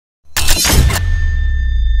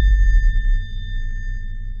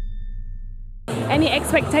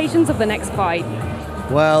expectations of the next fight?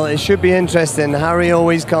 Well, it should be interesting. Harry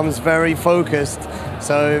always comes very focused.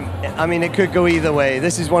 So, I mean, it could go either way.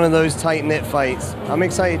 This is one of those tight-knit fights. I'm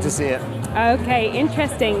excited to see it. Okay,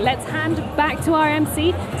 interesting. Let's hand back to our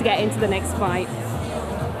MC to get into the next fight.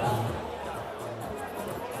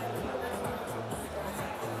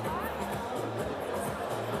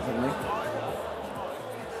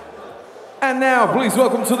 And now, please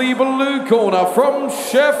welcome to the blue corner from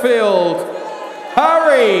Sheffield,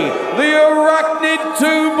 Harry, the Arachnid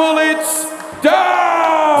 2 Bullets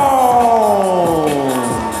down!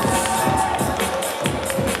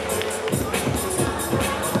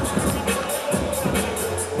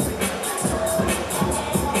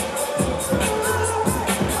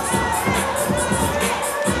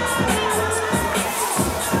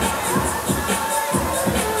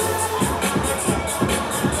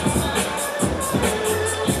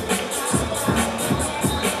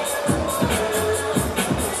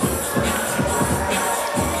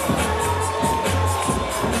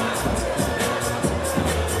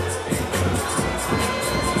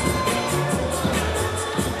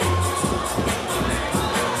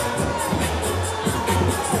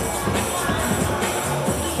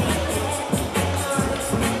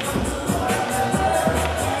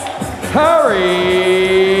 Harry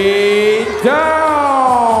Downs.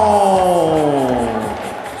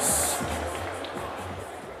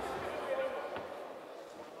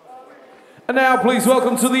 And now please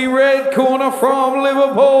welcome to the red corner from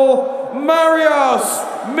Liverpool, Mariusz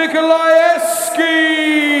Mikolajewski.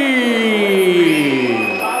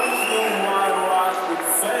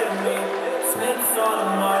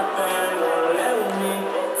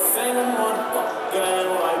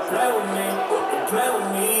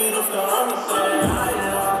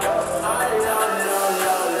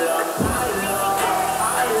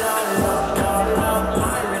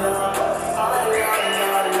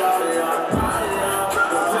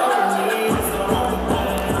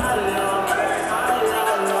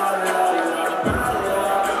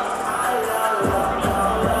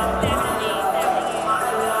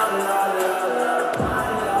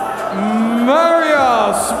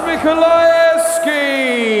 Mariusz Mikolajewski.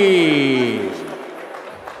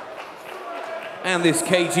 And this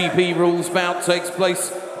KGP rules bout takes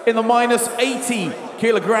place in the minus 80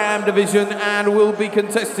 kilogram division and will be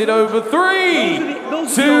contested over 3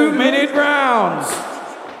 2-minute rounds.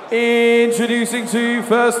 Introducing to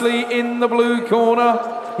firstly in the blue corner,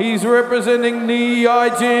 he's representing Knee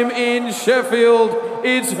Eye Gym in Sheffield.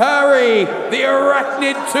 It's Harry, the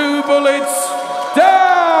Arachnid 2 Bullets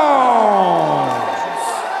Downs.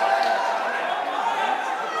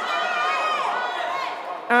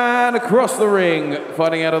 And across the ring,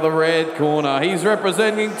 fighting out of the red corner, he's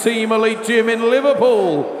representing Team Elite Gym in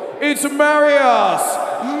Liverpool. It's Mariusz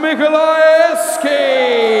Mikolajewski.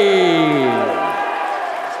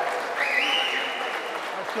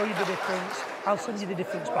 I'll show you the difference. I'll send you the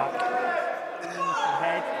difference back.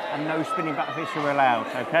 Head and no spinning back fists are allowed,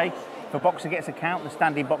 okay? If a boxer gets a count, the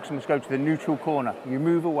standing boxer must go to the neutral corner. You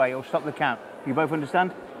move away or stop the count. You both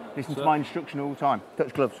understand? Listen to my instruction all the time.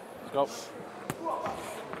 Touch gloves. Stop.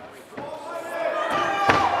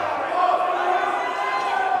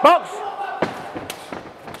 Box!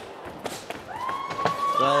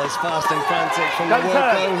 Well, it's fast and frantic from the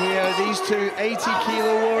word-go here. These two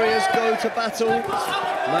 80-kilo warriors go to battle.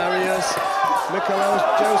 Mariusz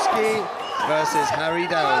Mikolajewski versus Harry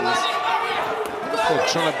Downs. Well,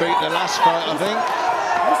 trying to beat the last fight, I think.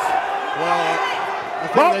 Well, I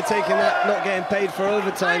think they're taking that not getting paid for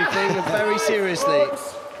overtime thing very seriously.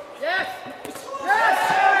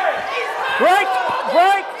 Break!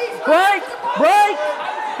 Break! Break! Break!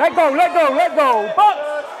 Let go, let go, let go! Box!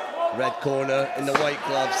 Red corner in the white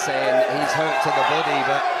glove saying he's hurt to the body,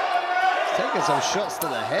 but he's taking some shots to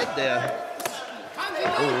the head there.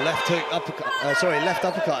 Oh, left hook, uppercut, left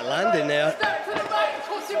uppercut landing there. A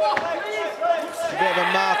bit of a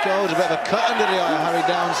mark, a bit of a cut under the eye of Harry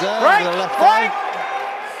Downs there. Break! With the left Break! eye.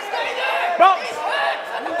 Box!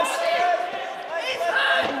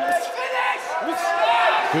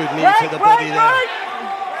 Good knee to the body there.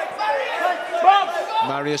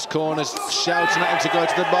 Mariusz corners shouting at him to go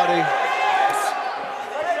to the body.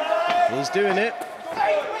 He's doing it.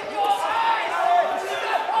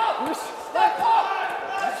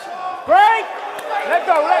 Break! Let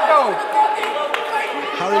go, let go!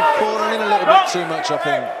 Harry falling in a little bit too much, I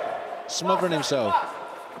think. Smothering himself.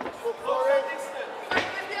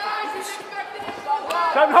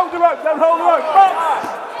 Don't hold the rope, don't hold the rope! Box!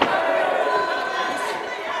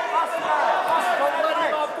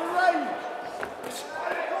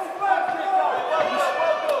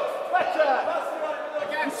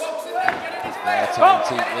 tongue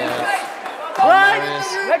teep there. Right.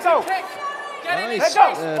 Let go. Nice.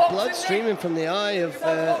 Blood streaming from the eye of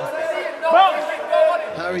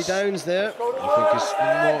Harry Downs there. I think it's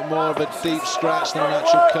more of a deep scratch than an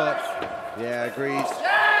actual cut. Yeah, agreed.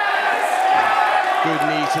 Good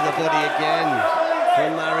knee to the body again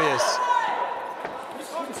from Marius.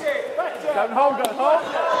 Don't hold, don't hold.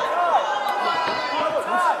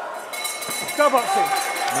 Go boxing.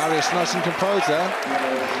 Marius nice and composed there,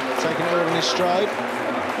 taking it all in his stride.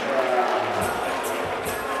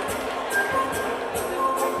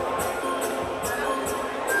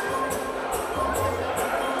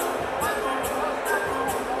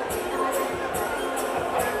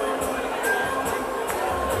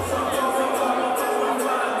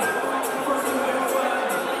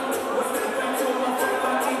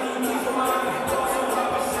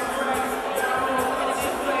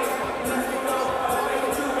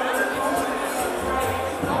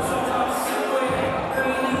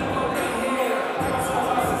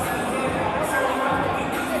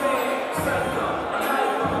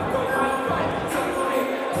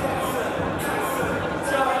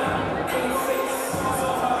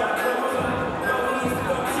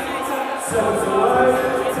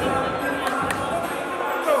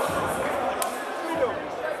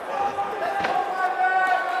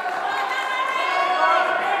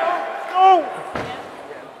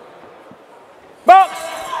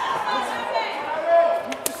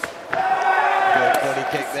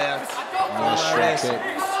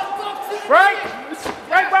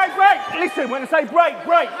 Listen, when I say break,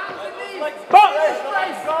 break. Box!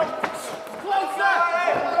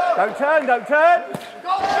 Don't turn, don't turn.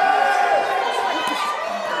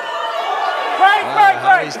 Break, break, break.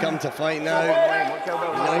 Harry's come to fight now. He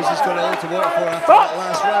knows he's got a lot to work for after that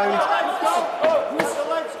last round.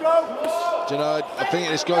 Do you know, I think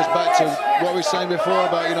this goes back to what we were saying before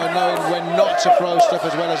about, you know, knowing when not to throw stuff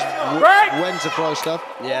as well as when to throw stuff.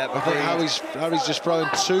 Yeah, I think Harry's just throwing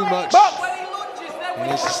too much. He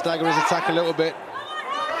needs to stagger his attack a little bit,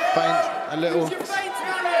 feint a little.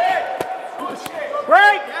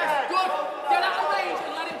 Break!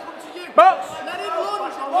 Box!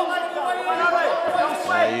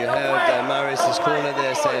 You heard Marius' corner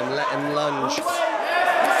there saying let him lunge. He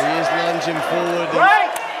is lunging forward.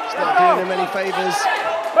 It's not doing him any favours.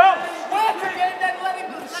 Box!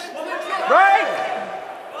 Break!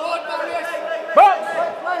 Box!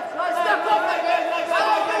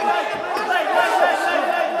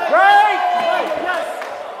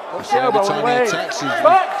 Every time he attacks, he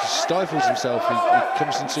stifles himself. He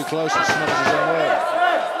comes in too close and smothers his own work.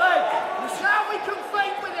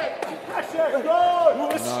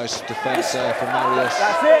 Nice defence there from Marius.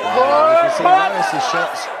 That's it, boy. You can see Marius'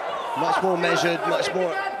 shots much more measured, much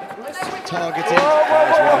more targeted. That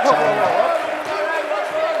was well timed.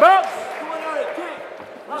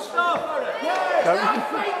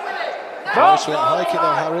 Close with that high kick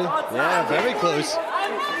though, Harry. Yeah, very close.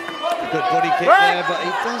 Good body kick there, but he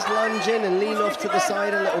does lunge in and lean off to the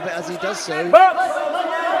side a little bit as he does so.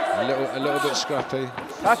 A little bit scrappy.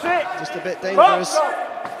 That's it. Just a bit dangerous.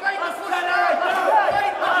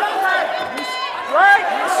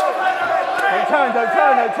 Don't turn, don't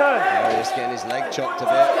turn, don't turn. Just getting his leg chopped a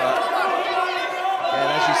bit, but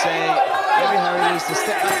again, as you say, maybe Harry needs to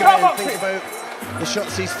step back a bit and think about the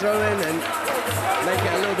shots he's throwing and make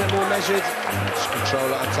it a little bit more measured. Just control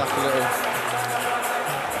that attack a little.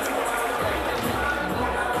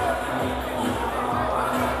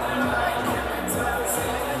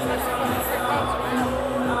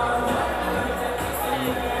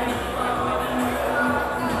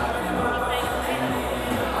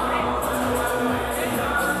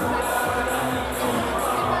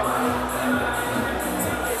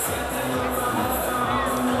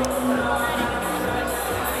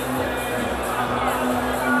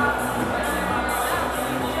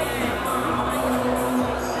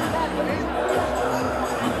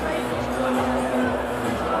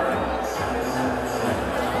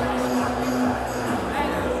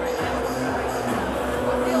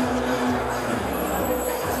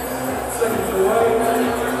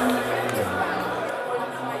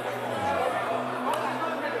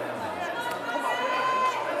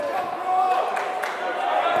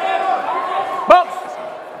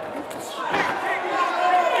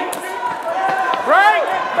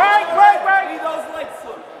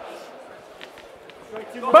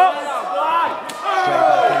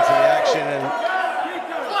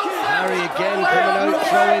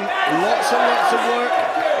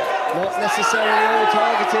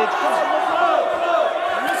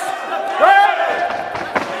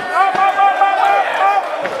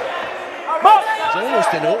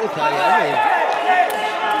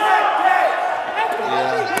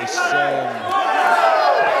 It's,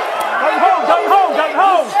 Don't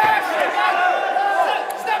hold!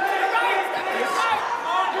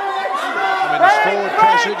 I mean, it's forward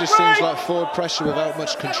pressure. It just seems like forward pressure without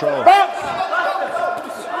much control.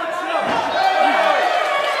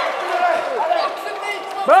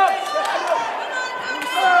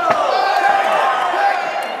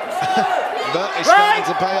 But it's starting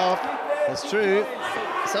to pay off. That's true.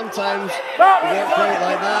 Sometimes work rate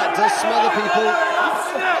like that does smother people.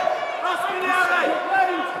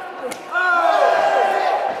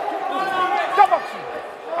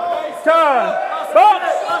 Turn! Box!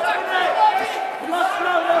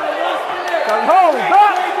 Don't hold!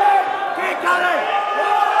 Box!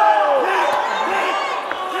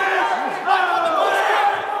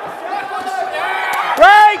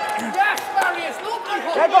 Break!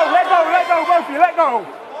 Let go, both of you, let go!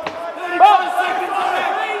 Box!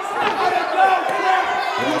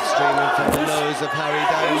 Blood streaming from the nose of Harry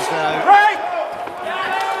Downs now. Break!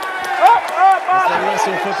 As they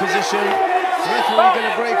wrestle for position. Referee going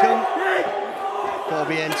to break them. Got to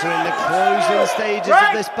be entering the closing stages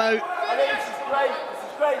of this bout.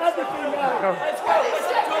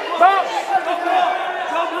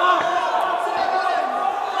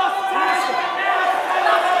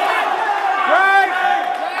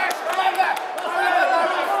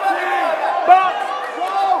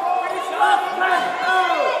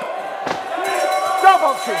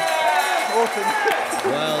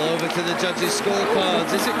 Well, over to the judges'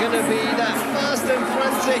 scorecards. Is it going to be that fast and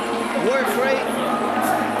frantic work rate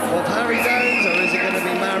of Harry Downs, or is it going to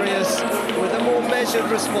be Marius with a more measured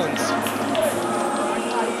response?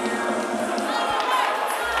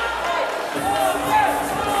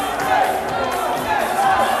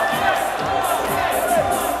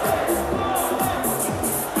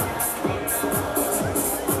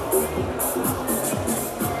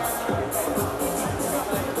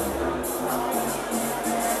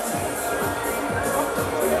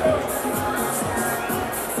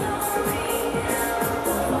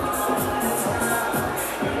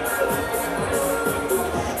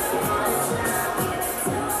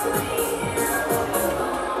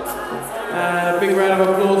 Big round of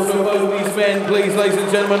applause for both these men, please, ladies and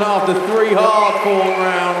gentlemen, after 3 hard-fought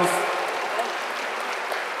rounds.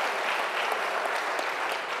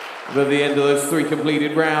 But at the end of those 3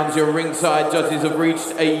 completed rounds, your ringside judges have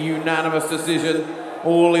reached a unanimous decision,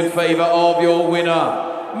 all in favour of your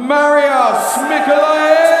winner, Marius Mikolajewski.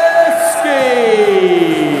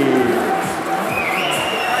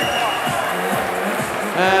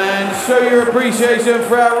 And show your appreciation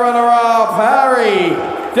for our runner-up, Harry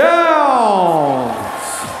Downs.